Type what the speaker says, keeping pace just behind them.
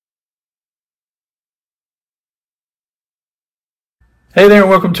Hey there, and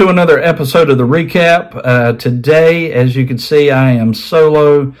welcome to another episode of The Recap. Today, as you can see, I am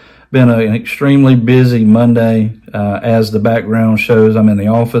solo. Been an extremely busy Monday. As the background shows, I'm in the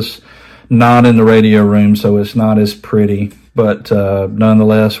office, not in the radio room, so it's not as pretty. But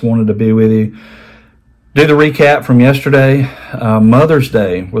nonetheless, wanted to be with you. Do the recap from yesterday. Mother's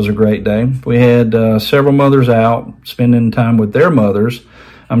Day was a great day. We had several mothers out spending time with their mothers.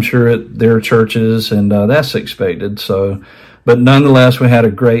 I'm sure at their churches, and that's expected. But nonetheless, we had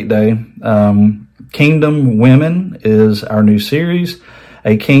a great day. Kingdom Women is our new series.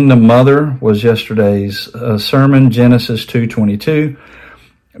 A Kingdom Mother was yesterday's sermon, Genesis 2:22.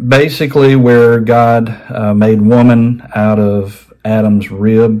 Basically, where God made woman out of Adam's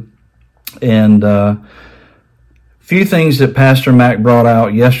rib. And few things that Pastor Mac brought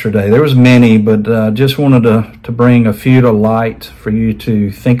out yesterday. There was many, but just wanted to bring a few to light for you to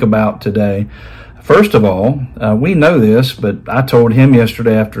think about today. First of all, we know this, but I told him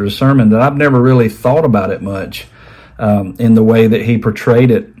yesterday after the sermon that I've never really thought about it much in the way that he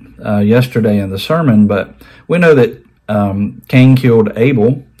portrayed it yesterday in the sermon. But we know that Cain killed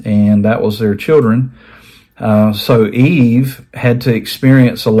Abel, and that was their children. So Eve had to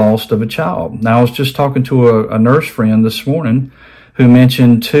experience the loss of a child. Now, I was just talking to a nurse friend this morning who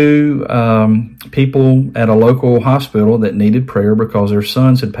mentioned two people at a local hospital that needed prayer because their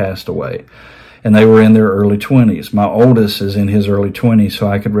sons had passed away. And they were in their early 20s. My oldest is in his early 20s, so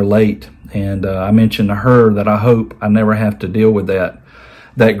I could relate. And I mentioned to her that I hope I never have to deal with that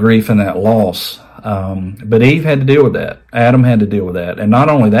grief and that loss. But Eve had to deal with that. Adam had to deal with that. And not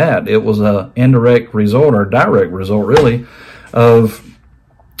only that, it was an indirect result, or direct result, really, of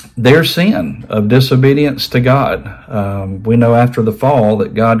their sin, of disobedience to God. We know after the fall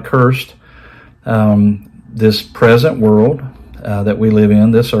that God cursed this present world that we live in,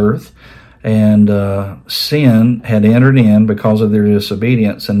 this earth. And sin had entered in because of their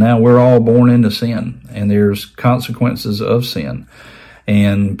disobedience, and now we're all born into sin, and there's consequences of sin,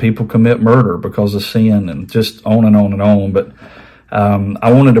 and people commit murder because of sin, and just on and on and on. But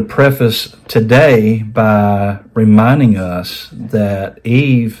I wanted to preface today by reminding us that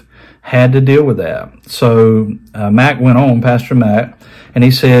Eve had to deal with that. So Mac went on, Pastor Mac, and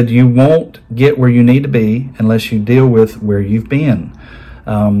he said, you won't get where you need to be unless you deal with where you've been.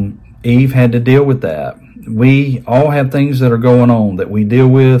 Eve had to deal with that. We all have things that are going on that we deal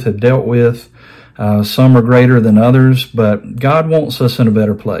with, have dealt with. Some are greater than others, but God wants us in a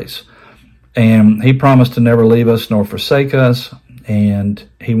better place. And He promised to never leave us nor forsake us. And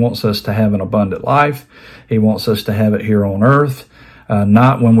He wants us to have an abundant life. He wants us to have it here on earth,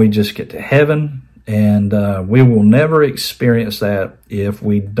 not when we just get to heaven. And we will never experience that if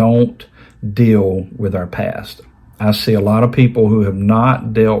we don't deal with our past. I see a lot of people who have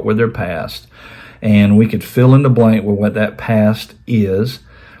not dealt with their past, and we could fill in the blank with what that past is,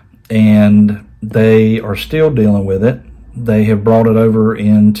 and they are still dealing with it. They have brought it over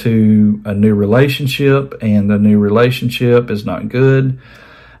into a new relationship, and the new relationship is not good.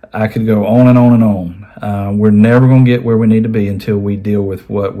 I could go on and on and on. We're never going to get where we need to be until we deal with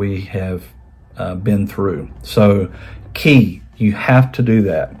what we have been through. So, key. You have to do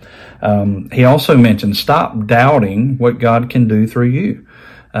that. He also mentioned stop doubting what God can do through you.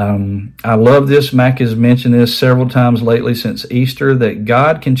 I love this. Mac has mentioned this several times lately since Easter, that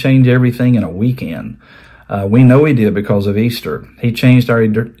God can change everything in a weekend. We know He did because of Easter. He changed our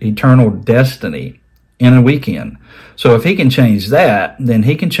eternal destiny in a weekend. So if He can change that, then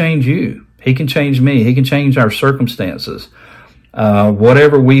He can change you. He can change me. He can change our circumstances.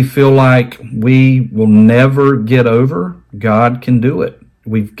 Whatever we feel like we will never get over, God can do it.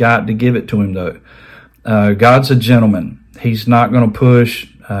 We've got to give it to Him, though. God's a gentleman. He's not going to push.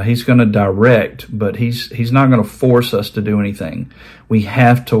 He's going to direct, but He's not going to force us to do anything. We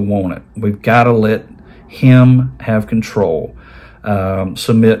have to want it. We've got to let Him have control.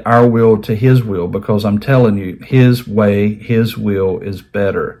 Submit our will to His will, because I'm telling you, His way, His will is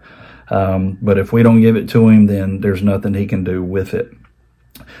better. But if we don't give it to Him, then there's nothing He can do with it.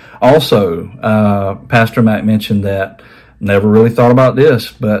 Also, Pastor Matt mentioned that, never really thought about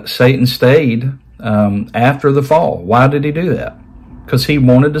this, but Satan stayed after the fall. Why did he do that? Because he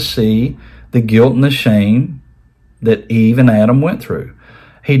wanted to see the guilt and the shame that Eve and Adam went through.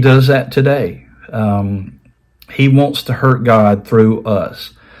 He does that today. He wants to hurt God through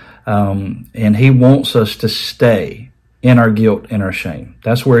us. And He wants us to stay in our guilt and our shame.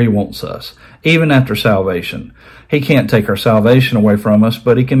 That's where He wants us, even after salvation. He can't take our salvation away from us,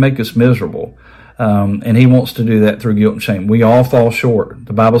 but He can make us miserable. And He wants to do that through guilt and shame. We all fall short.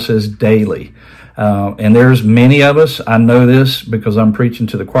 The Bible says daily. And there's many of us, I know this because I'm preaching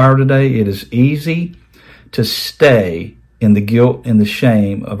to the choir today. It is easy to stay in the guilt and the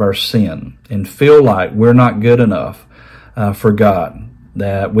shame of our sin and feel like we're not good enough for God,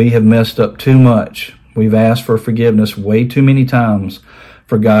 that we have messed up too much. We've asked for forgiveness way too many times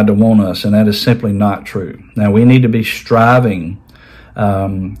for God to want us, and that is simply not true. Now, we need to be striving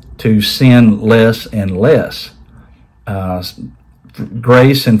to sin less and less.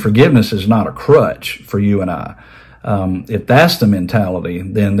 Grace and forgiveness is not a crutch for you and I. If that's the mentality,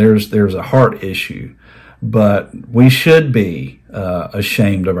 then there's a heart issue. But we should be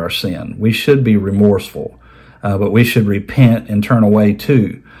ashamed of our sin. We should be remorseful, but we should repent and turn away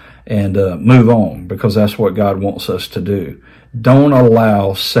too, and move on, because that's what God wants us to do. Don't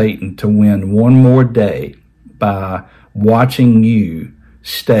allow Satan to win one more day by watching you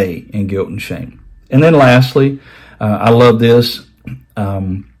stay in guilt and shame. And then lastly, I love this.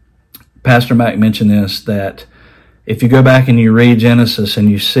 Pastor Mac mentioned this, that if you go back and you read Genesis and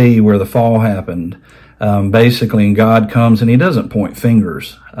you see where the fall happened, basically, and God comes and he doesn't point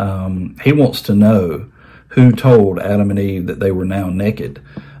fingers. He wants to know who told Adam and Eve that they were now naked,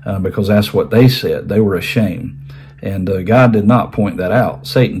 because that's what they said. They were ashamed. And God did not point that out.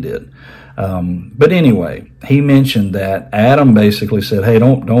 Satan did. But anyway, he mentioned that Adam basically said, hey,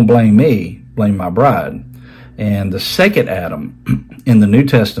 don't blame me, blame my bride. And the second Adam in the New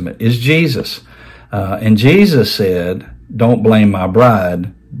Testament is Jesus. And Jesus said, don't blame my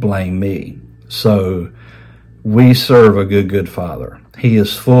bride, blame me. So we serve a good Father. He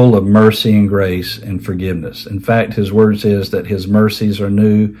is full of mercy and grace and forgiveness. In fact, his word says that his mercies are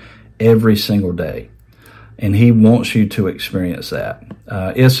new every single day. And he wants you to experience that.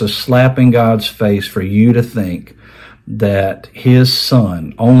 It's a slap in God's face for you to think that his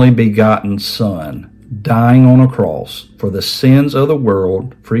son, only begotten son, dying on a cross for the sins of the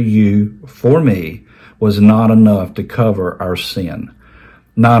world, for you, for me, was not enough to cover our sin.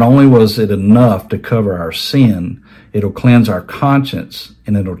 Not only was it enough to cover our sin, it'll cleanse our conscience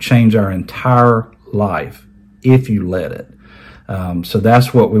and it'll change our entire life if you let it. So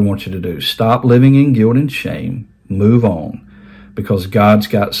that's what we want you to do. Stop living in guilt and shame. Move on, because God's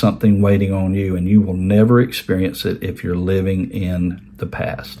got something waiting on you, and you will never experience it if you're living in the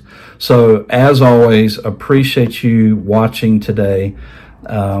past. So as always, appreciate you watching today,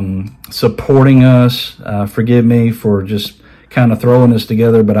 supporting us. Forgive me for just kind of throwing this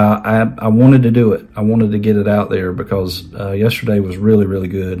together, but I wanted to do it. I wanted to get it out there because yesterday was really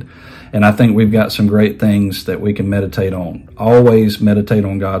good. And I think we've got some great things that we can meditate on. Always meditate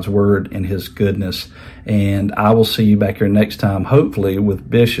on God's word and his goodness. And I will see you back here next time, hopefully with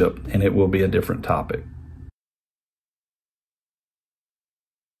Bishop, and it will be a different topic.